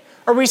it?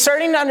 Are we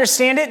starting to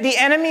understand it? The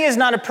enemy is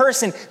not a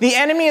person. The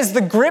enemy is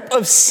the grip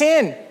of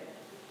sin.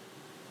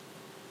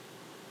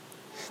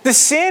 The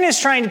sin is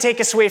trying to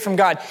take us away from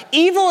God.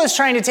 Evil is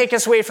trying to take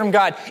us away from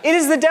God. It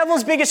is the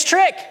devil's biggest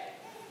trick.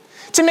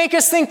 To make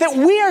us think that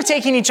we are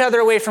taking each other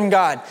away from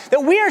God,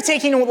 that we are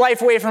taking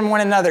life away from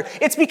one another.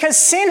 It's because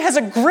sin has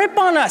a grip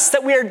on us,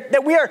 that we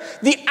are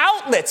the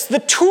outlets, the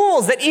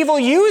tools that evil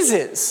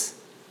uses.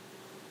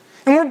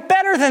 And we're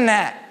better than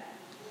that.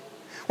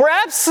 We're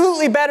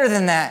absolutely better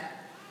than that.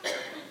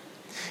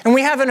 And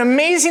we have an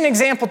amazing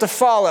example to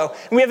follow.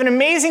 And we have an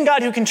amazing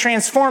God who can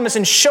transform us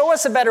and show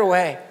us a better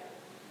way.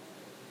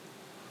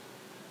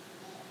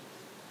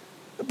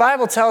 The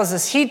Bible tells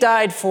us He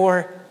died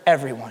for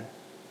everyone.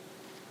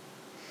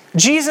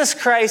 Jesus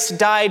Christ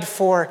died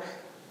for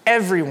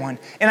everyone.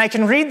 And I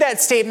can read that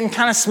statement and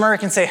kind of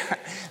smirk and say,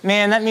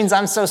 man, that means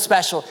I'm so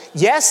special.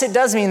 Yes, it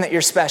does mean that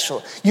you're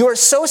special. You are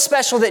so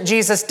special that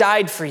Jesus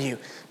died for you.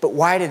 But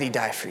why did He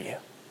die for you?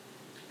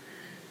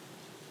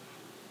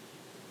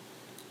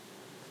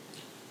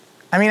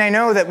 I mean, I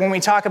know that when we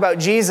talk about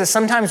Jesus,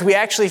 sometimes we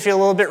actually feel a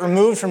little bit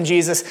removed from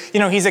Jesus. You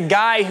know, He's a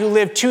guy who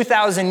lived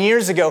 2,000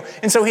 years ago.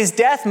 And so His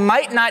death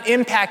might not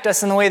impact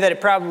us in the way that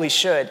it probably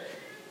should.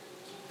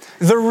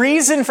 The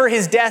reason for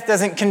His death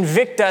doesn't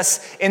convict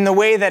us in the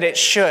way that it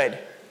should.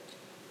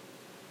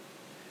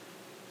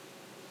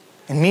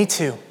 And me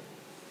too.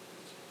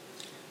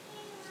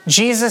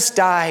 Jesus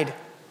died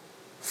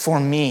for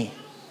me.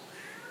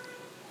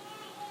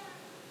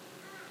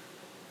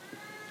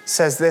 It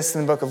says this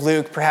in the book of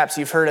Luke. Perhaps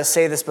you've heard us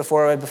say this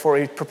before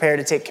we prepare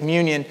to take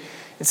communion.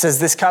 It says,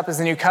 this cup is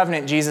the new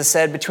covenant, Jesus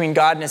said, between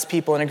God and His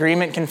people, an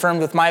agreement confirmed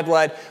with my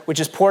blood, which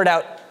is poured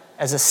out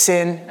as a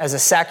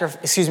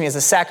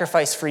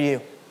sacrifice for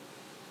you.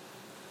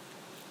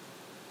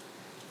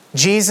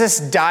 Jesus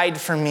died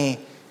for me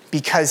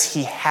because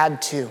He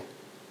had to.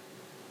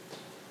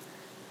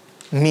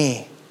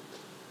 Me.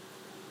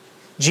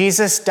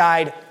 Jesus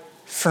died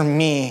for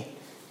me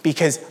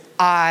because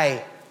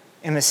I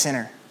am a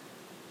sinner.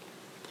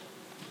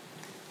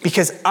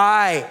 Because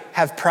I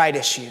have pride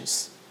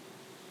issues.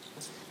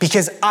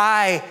 Because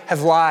I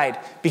have lied.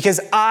 Because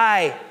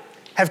I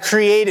have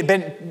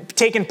been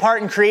taken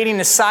part in creating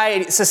a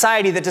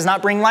society that does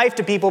not bring life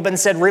to people, but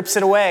instead rips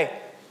it away.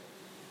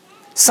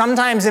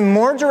 Sometimes in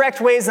more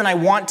direct ways than I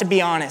want to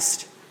be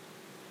honest.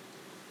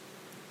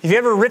 Have you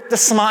ever ripped the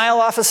smile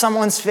off of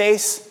someone's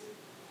face?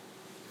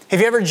 Have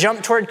you ever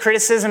jumped toward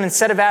criticism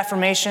instead of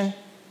affirmation?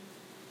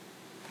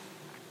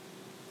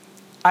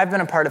 I've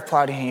been a part of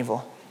plotting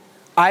evil.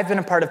 I've been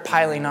a part of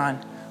piling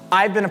on.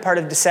 I've been a part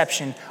of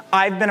deception.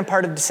 I've been a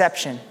part of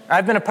deception.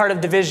 I've been a part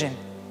of division.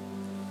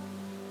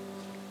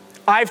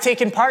 I've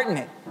taken part in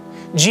it.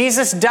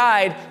 Jesus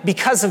died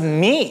because of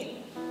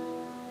me.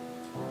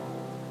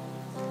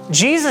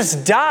 Jesus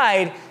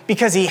died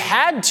because He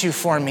had to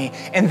for me,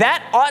 and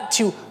that ought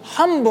to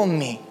humble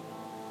me.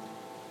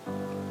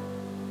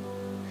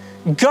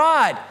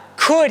 God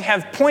could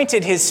have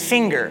pointed His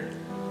finger.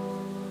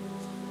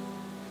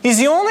 He's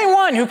the only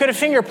one who could have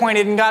finger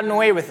pointed and gotten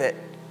away with it.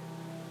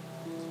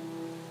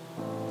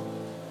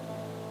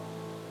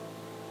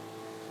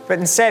 But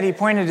instead, He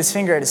pointed His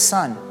finger at His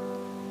Son.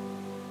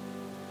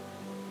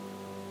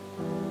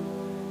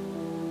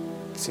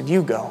 He said,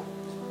 you go.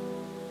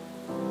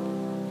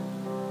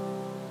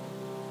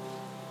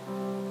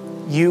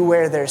 You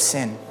wear their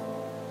sin.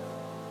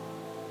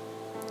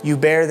 You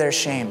bear their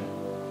shame.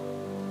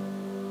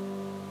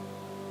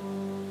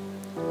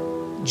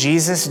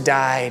 Jesus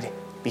died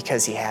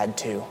because He had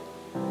to.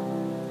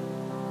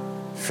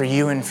 For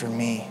you and for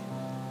me.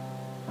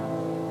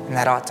 And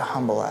that ought to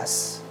humble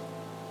us.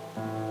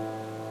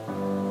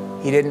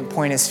 He didn't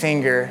point His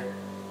finger.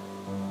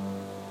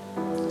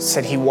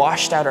 Said He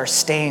washed out our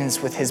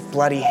stains with His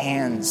bloody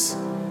hands.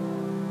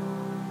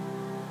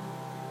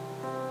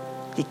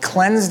 He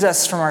cleansed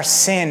us from our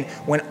sin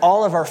when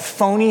all of our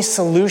phony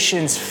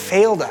solutions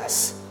failed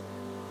us.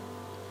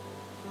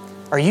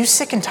 Are you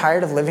sick and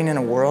tired of living in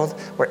a world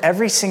where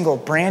every single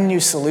brand new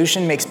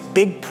solution makes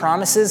big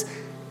promises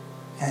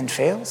and then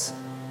fails?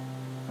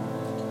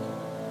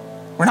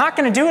 We're not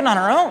going to do it on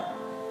our own.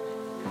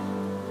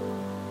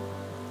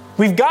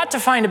 We've got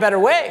to find a better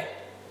way.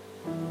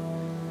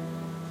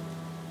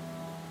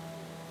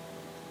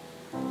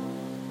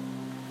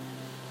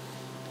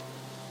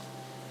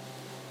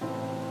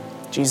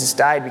 Jesus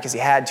died because he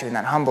had to, and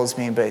that humbles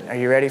me, but are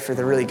you ready for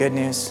the really good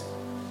news?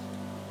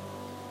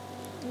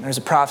 There's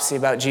a prophecy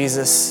about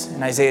Jesus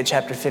in Isaiah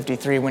chapter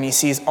 53. When he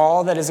sees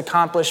all that is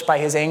accomplished by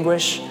his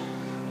anguish,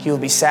 he will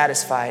be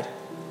satisfied.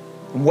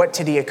 What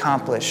did he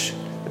accomplish?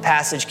 The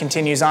passage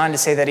continues on to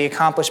say that he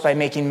accomplished by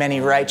making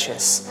many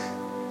righteous.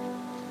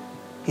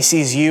 He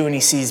sees you and he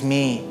sees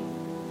me.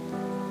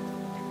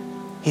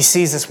 He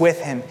sees us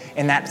with him,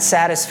 and that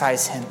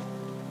satisfies him.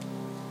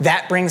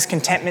 That brings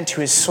contentment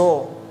to his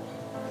soul.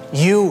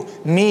 You,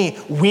 me,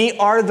 we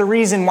are the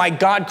reason why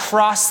God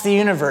crossed the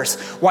universe,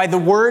 why the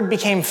Word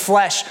became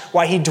flesh,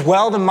 why he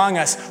dwelled among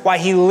us, why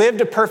he lived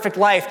a perfect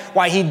life,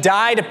 why he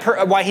died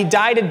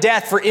a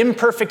death for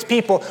imperfect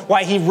people,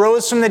 why he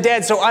rose from the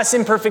dead so us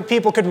imperfect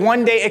people could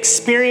one day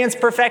experience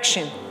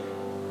perfection.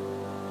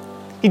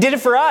 He did it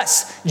for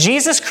us.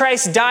 Jesus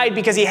Christ died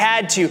because he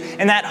had to,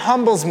 and that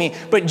humbles me.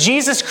 But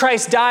Jesus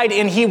Christ died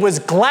and he was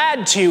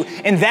glad to,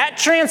 and that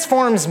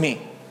transforms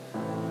me.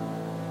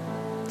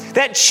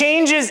 That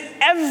changes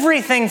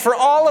everything for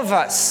all of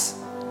us.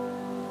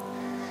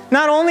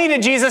 Not only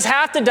did Jesus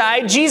have to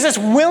die, Jesus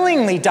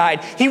willingly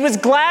died. He was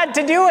glad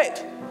to do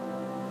it.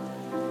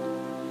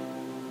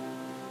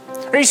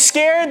 Are you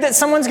scared that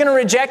someone's going to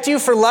reject you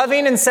for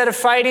loving instead of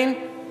fighting?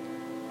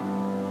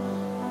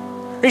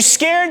 Are you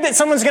scared that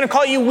someone's going to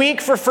call you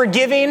weak for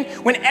forgiving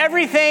when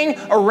everything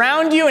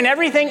around you and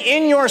everything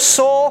in your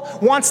soul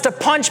wants to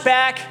punch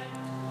back?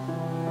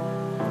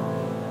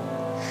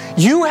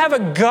 You have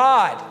a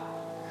God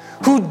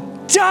who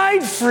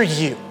died for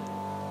you.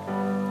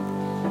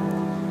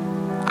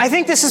 I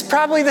think this is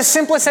probably the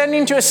simplest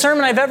ending to a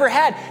sermon I've ever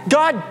had.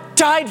 God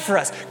died for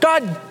us.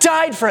 God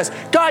died for us.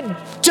 God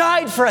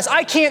died for us.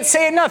 I can't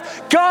say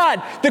enough.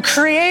 God, the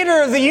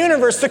creator of the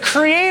universe, the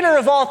creator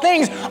of all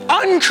things,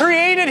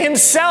 uncreated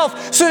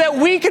himself so that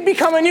we could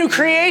become a new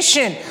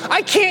creation.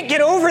 I can't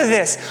get over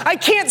this. I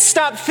can't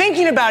stop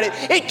thinking about it.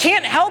 It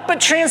can't help but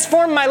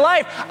transform my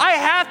life. I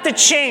have to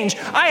change.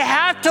 I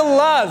have to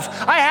love.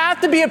 I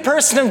have to be a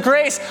person of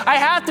grace. I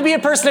have to be a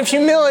person of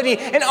humility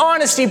and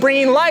honesty,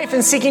 bringing life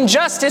and seeking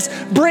justice,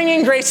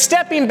 bringing grace,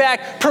 stepping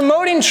back,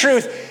 promoting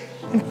truth,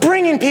 and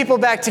bringing people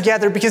back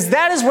together, because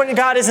that is what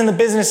God is in the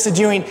business of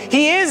doing.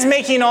 He is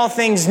making all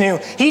things new.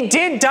 He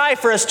did die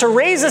for us to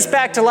raise us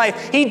back to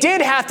life. He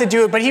did have to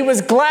do it, but he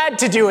was glad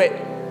to do it.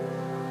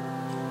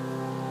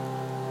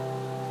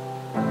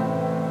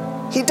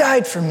 He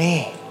died for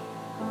me.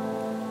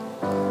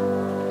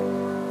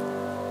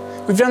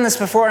 We've done this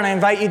before, and I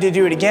invite you to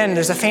do it again.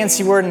 There's a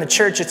fancy word in the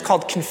church. It's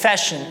called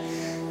confession.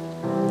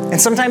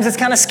 And sometimes it's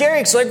kind of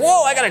scary. It's like,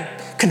 whoa, I got to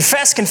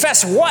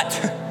confess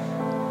what?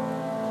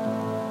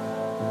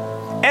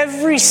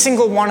 Every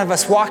single one of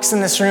us walks in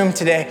this room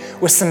today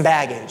with some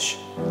baggage.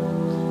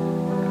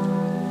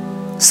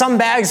 Some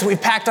bags that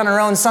we've packed on our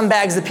own, some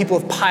bags that people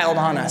have piled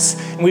on us,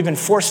 and we've been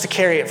forced to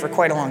carry it for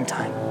quite a long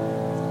time.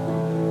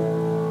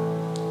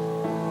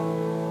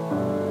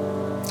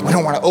 We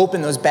don't want to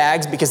open those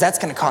bags because that's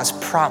going to cause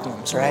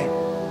problems, right?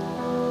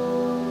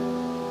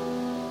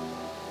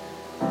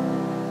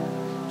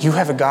 You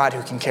have a God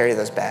who can carry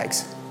those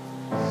bags.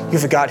 You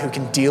have a God who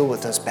can deal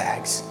with those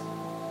bags.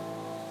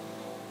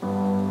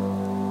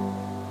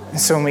 And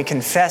so when we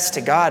confess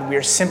to God, we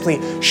are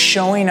simply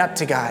showing up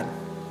to God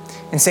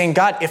and saying,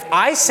 God, if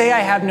I say I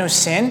have no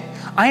sin,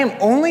 I am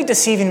only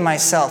deceiving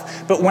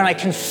myself. But when I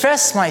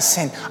confess my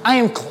sin, I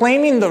am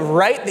claiming the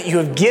right that you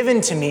have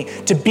given to me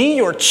to be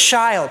your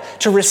child,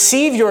 to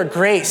receive your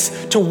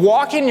grace, to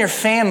walk in your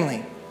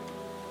family.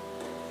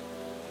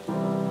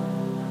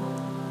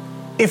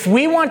 If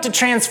we want to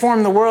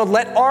transform the world,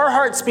 let our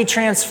hearts be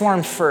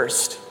transformed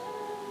first.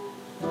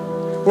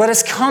 Let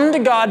us come to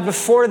God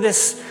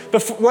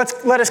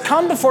let us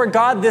come before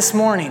God this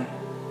morning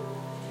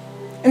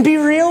and be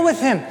real with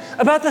him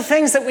about the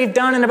things that we've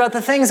done and about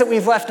the things that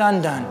we've left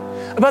undone,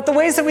 about the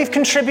ways that we've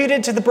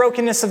contributed to the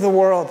brokenness of the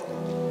world.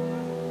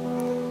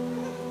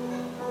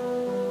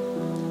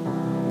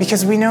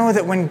 Because we know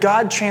that when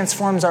God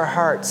transforms our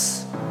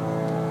hearts,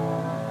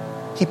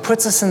 he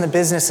puts us in the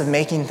business of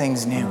making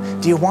things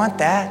new. Do you want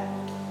that?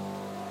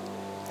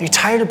 Are you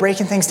tired of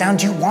breaking things down?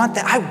 Do you want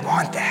that? I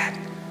want that.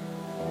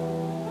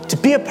 To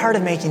be a part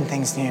of making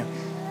things new.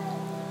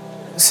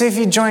 So if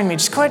you join me,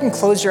 just go ahead and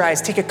close your eyes.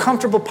 Take a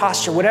comfortable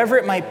posture, whatever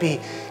it might be,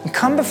 and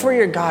come before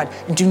your God.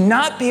 And do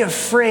not be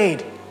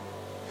afraid.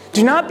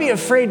 Do not be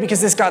afraid,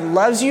 because this God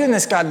loves you, and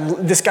this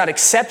God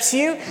accepts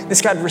you.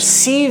 This God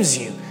receives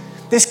you.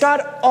 This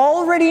God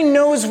already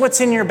knows what's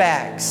in your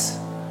bags.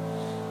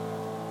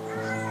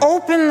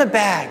 Open the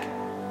bag.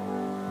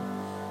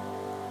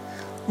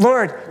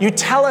 Lord, you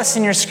tell us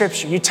in your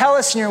scripture, you tell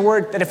us in your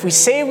word that if we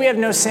say we have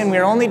no sin, we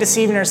are only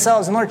deceiving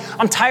ourselves. And Lord,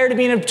 I'm tired of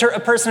being a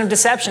person of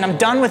deception. I'm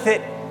done with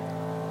it.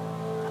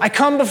 I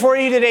come before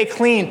you today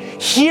clean.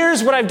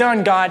 Here's what I've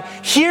done, God.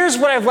 Here's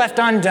what I've left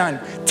undone.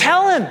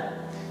 Tell him.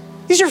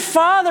 He's your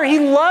Father. He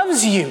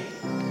loves you.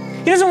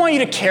 He doesn't want you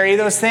to carry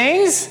those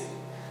things.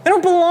 They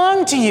don't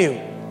belong to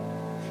you.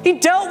 He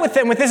dealt with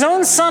them with his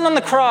own Son on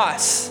the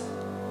cross.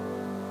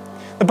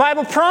 The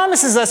Bible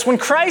promises us when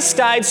Christ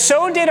died,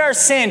 so did our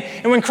sin.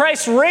 And when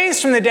Christ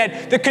raised from the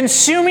dead, the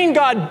consuming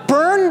God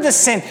burned the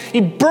sin.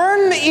 He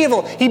burned the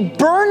evil. He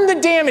burned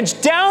the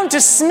damage down to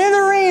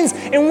smithereens,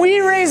 and we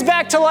raised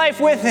back to life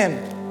with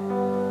him.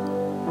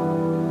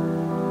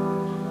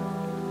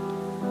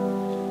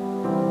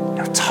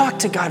 Now talk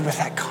to God with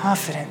that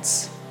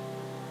confidence,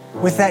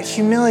 with that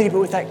humility, but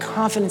with that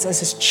confidence as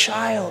his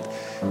child.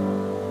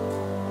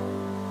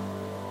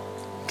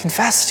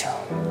 Confess to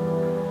him.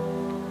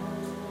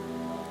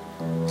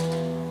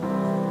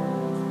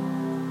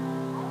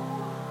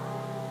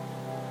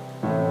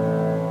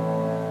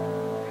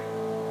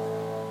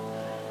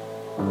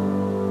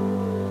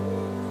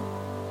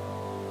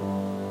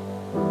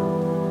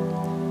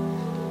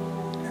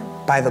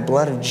 By the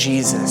blood of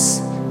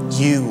Jesus,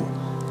 you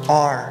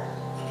are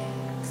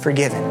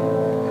forgiven.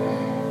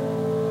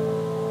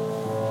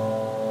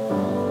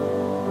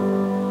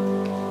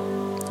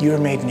 You are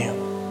made new.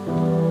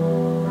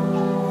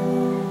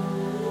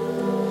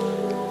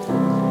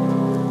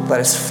 Let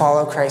us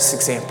follow Christ's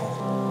example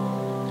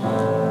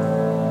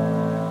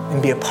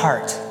and be a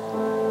part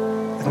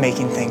of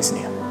making things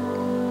new.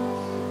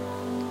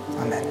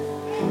 Amen.